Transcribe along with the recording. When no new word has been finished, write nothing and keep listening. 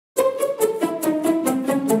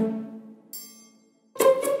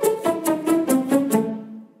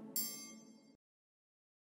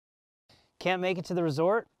Can't make it to the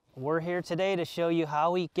resort? We're here today to show you how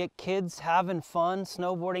we get kids having fun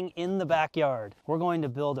snowboarding in the backyard. We're going to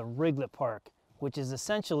build a Riglet park, which is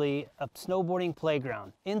essentially a snowboarding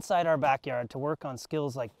playground inside our backyard to work on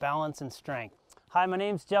skills like balance and strength. Hi, my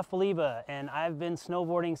name's Jeff Baliba, and I've been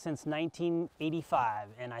snowboarding since 1985,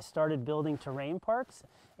 and I started building terrain parks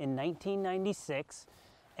in 1996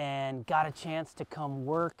 and got a chance to come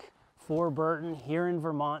work for Burton here in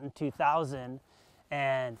Vermont in 2000,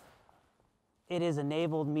 and it has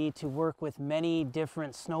enabled me to work with many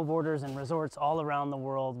different snowboarders and resorts all around the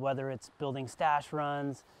world, whether it's building stash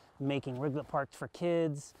runs, making Riglet parks for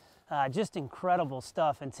kids, just incredible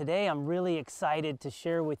stuff. And today I'm really excited to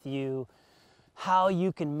share with you how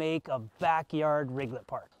you can make a backyard Riglet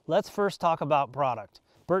park. Let's first talk about product.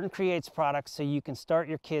 Burton creates products so you can start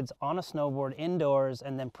your kids on a snowboard indoors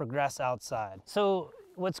and then progress outside. So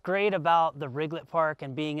what's great about the Riglet park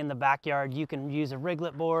and being in the backyard, you can use a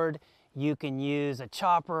Riglet board, you can use a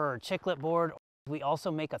chopper or chiclet board. We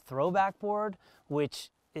also make a throwback board, which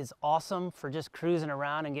is awesome for just cruising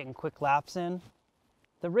around and getting quick laps in.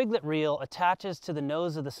 The Riglet reel attaches to the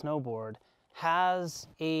nose of the snowboard, has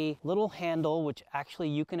a little handle which actually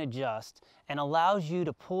you can adjust and allows you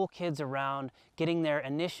to pull kids around, getting their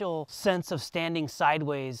initial sense of standing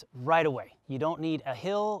sideways right away. You don't need a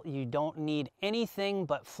hill, you don't need anything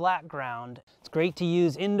but flat ground. It's great to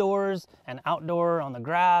use indoors and outdoor, on the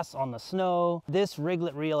grass, on the snow. This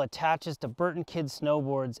Riglet reel attaches to Burton Kids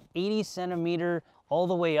snowboards 80 centimeter all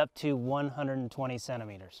the way up to 120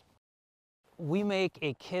 centimeters. We make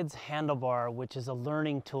a kid's handlebar, which is a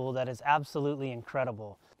learning tool that is absolutely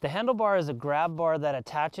incredible. The handlebar is a grab bar that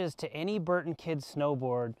attaches to any Burton Kids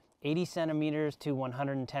snowboard 80 centimeters to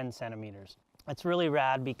 110 centimeters. It's really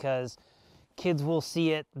rad because kids will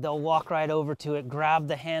see it, they'll walk right over to it, grab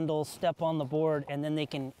the handle, step on the board, and then they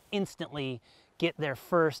can instantly get their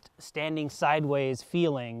first standing sideways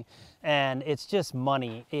feeling, and it's just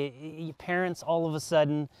money. Parents all of a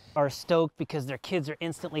sudden are stoked because their kids are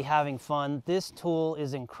instantly having fun. This tool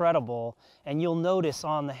is incredible, and you'll notice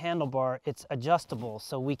on the handlebar it's adjustable,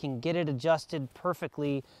 so we can get it adjusted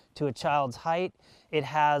perfectly to a child's height. It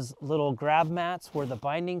has little grab mats where the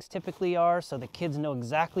bindings typically are, so the kids know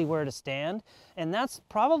exactly where to stand, and that's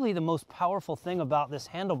probably the most powerful thing about this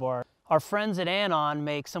handlebar. Our friends at Anon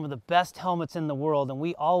make some of the best helmets in the world, and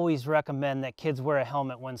we always recommend that kids wear a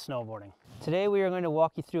helmet when snowboarding. Today we are going to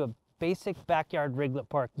walk you through a basic backyard Riglet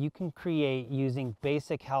park you can create using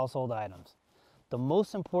basic household items. The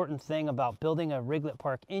most important thing about building a Riglet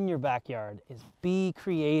park in your backyard is be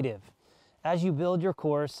creative. As you build your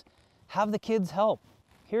course, have the kids help.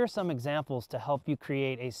 Here are some examples to help you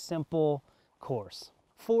create a simple course.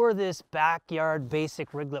 For this backyard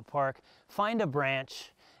basic Riglet park, find a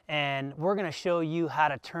branch, and we're going to show you how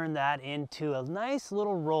to turn that into a nice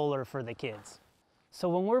little roller for the kids. So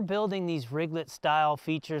when we're building these Riglet style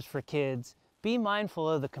features for kids, be mindful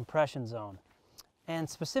of the compression zone. And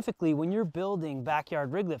specifically, when you're building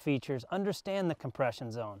backyard Riglet features, understand the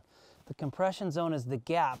compression zone. The compression zone is the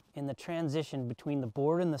gap in the transition between the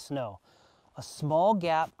board and the snow. A small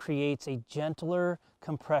gap creates a gentler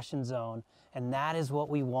compression zone, and that is what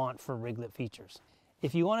we want for Riglet features.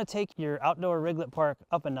 If you want to take your outdoor Riglet park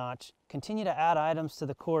up a notch, continue to add items to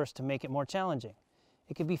the course to make it more challenging.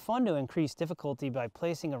 It could be fun to increase difficulty by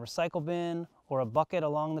placing a recycle bin or a bucket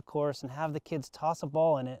along the course and have the kids toss a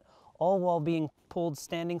ball in it, all while being pulled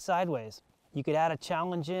standing sideways. You could add a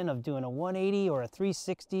challenge in of doing a 180 or a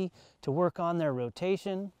 360 to work on their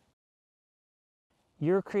rotation.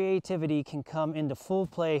 Your creativity can come into full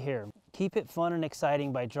play here. Keep it fun and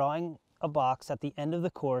exciting by drawing a box at the end of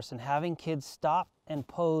the course and having kids stop and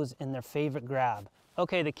pose in their favorite grab.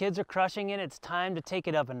 Okay, the kids are crushing it, it's time to take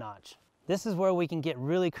it up a notch. This is where we can get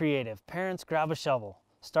really creative. Parents, grab a shovel.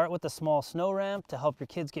 Start with a small snow ramp to help your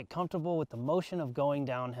kids get comfortable with the motion of going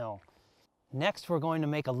downhill. Next, we're going to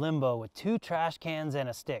make a limbo with 2 trash cans and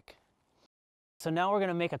a stick. So now we're going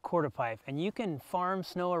to make a quarter pipe, and you can farm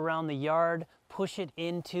snow around the yard, push it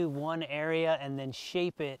into one area, and then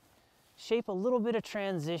shape it. Shape a little bit of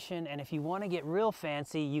transition, and if you want to get real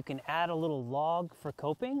fancy, you can add a little log for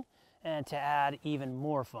coping and to add even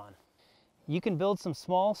more fun. You can build some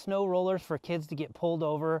small snow rollers for kids to get pulled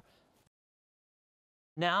over.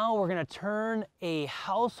 Now we're going to turn a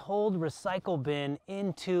household recycle bin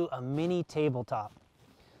into a mini tabletop.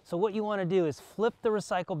 So what you want to do is flip the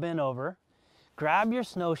recycle bin over, grab your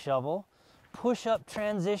snow shovel, push up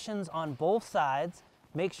transitions on both sides,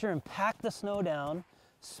 make sure and pack the snow down,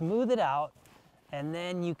 smooth it out, and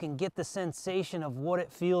then you can get the sensation of what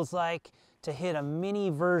it feels like to hit a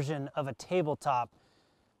mini version of a tabletop,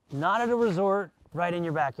 not at a resort, right in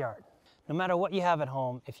your backyard. No matter what you have at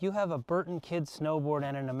home, if you have a Burton kids snowboard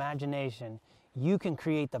and an imagination, you can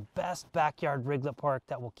create the best backyard Riglet park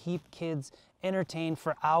that will keep kids entertained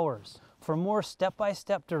for hours. For more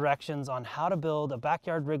step-by-step directions on how to build a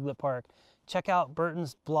backyard Riglet park, check out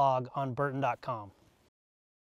Burton's blog on burton.com.